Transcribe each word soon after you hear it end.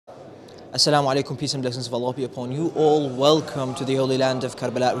Assalamu alaikum, peace and blessings of Allah be upon you all. Welcome to the holy land of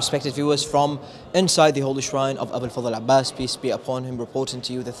Karbala. Respected viewers from inside the holy shrine of Abu al-Fadl Abbas, peace be upon him, reporting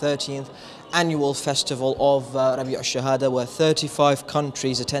to you the 13th annual festival of Rabi' al-Shahada, where 35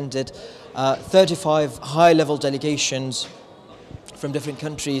 countries attended, 35 high-level delegations from different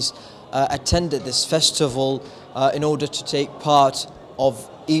countries attended this festival in order to take part of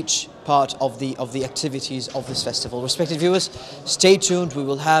each part of the activities of this festival. Respected viewers, stay tuned. We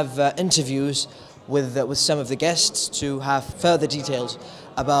will have interviews with some of the guests to have further details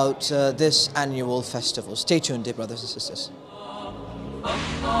about this annual festival. Stay tuned, dear brothers and sisters.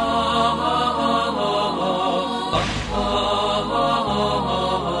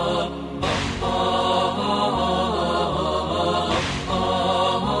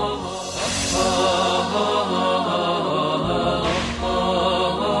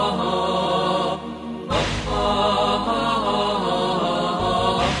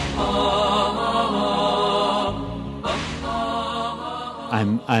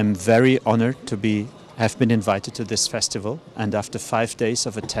 I'm very honored to have been invited to this festival, and after 5 days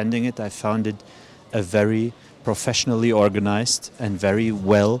of attending it, I found it a very professionally organized and very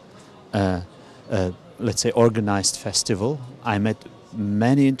well, let's say, organized festival. I met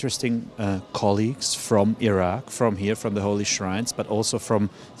many interesting colleagues from Iraq, from here, from the holy shrines, but also from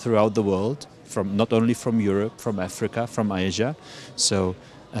throughout the world, from not only from Europe, from Africa, from Asia. So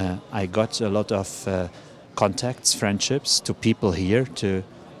I got a lot of contacts, friendships to people here.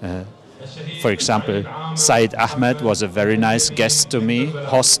 For example, Said Ahmed was a very nice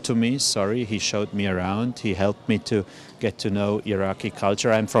host to me, sorry. He showed me around, he helped me to get to know Iraqi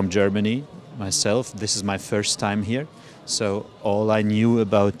culture. I'm from Germany myself, this is my first time here. So all I knew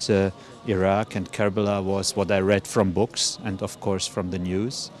about Iraq and Karbala was what I read from books and of course from the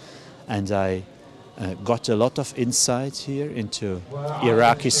news. And I got a lot of insight here into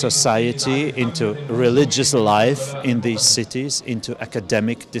Iraqi society, into religious life in these cities, into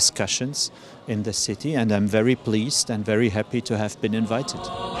academic discussions in the city, and I'm very pleased and very happy to have been invited.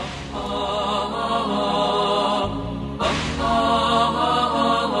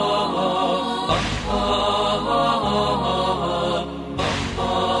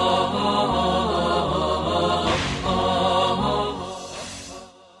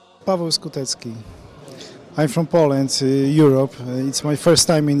 Paweł Skutecki. I'm from Poland, Europe. It's my first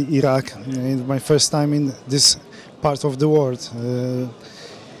time in Iraq and my first time in this part of the world.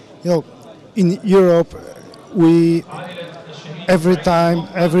 In Europe, we every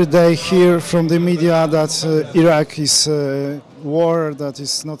day hear from the media that Iraq is war, that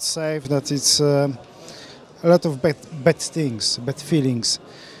it's not safe, that it's a lot of bad things, bad feelings.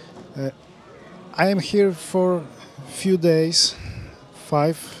 I am here for a few days,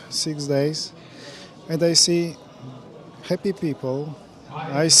 5-6 days. And I see happy people,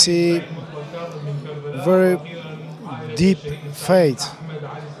 I see very deep faith,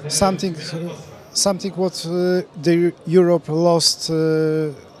 something what the Europe lost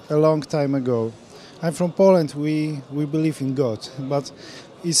a long time ago. I'm from Poland, we believe in God, but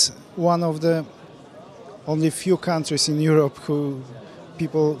it's one of the only few countries in Europe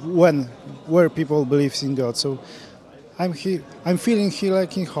where people believe in God. So I'm here. I'm feeling here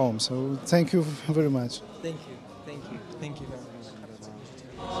like in home. So thank you very much. Thank you very much.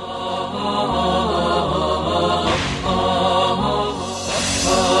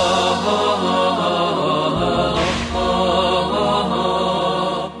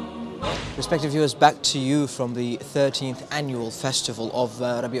 Respected viewers, back to you from the 13th annual festival of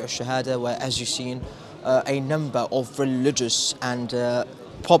Rabi' al-Shahada, where, as you've seen, a number of religious and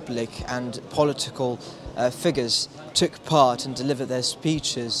public and political figures took part and delivered their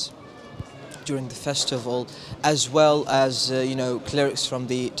speeches during the festival, as well as clerics from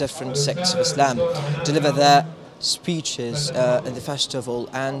the different sects of Islam deliver their speeches in the festival.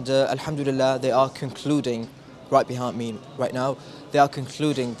 And alhamdulillah, they are concluding right behind me right now. They are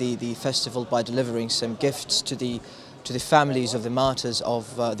concluding the festival by delivering some gifts to the families of the martyrs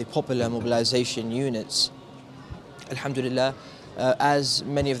of the popular mobilization units. Alhamdulillah, as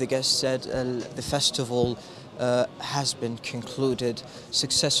many of the guests said, the festival has been concluded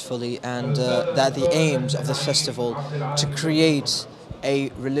successfully, and that the aims of the festival to create a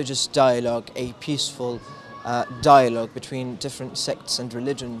religious dialogue, a peaceful dialogue between different sects and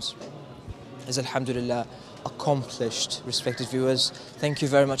religions is alhamdulillah accomplished. Respected viewers, thank you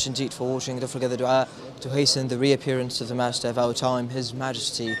very much indeed for watching. Don't forget the dua to hasten the reappearance of the Master of our time, His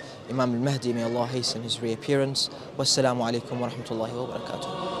Majesty Imam al-Mahdi. May Allah hasten his reappearance. Wassalamu alaikum wa rahmatullahi wa barakatuh.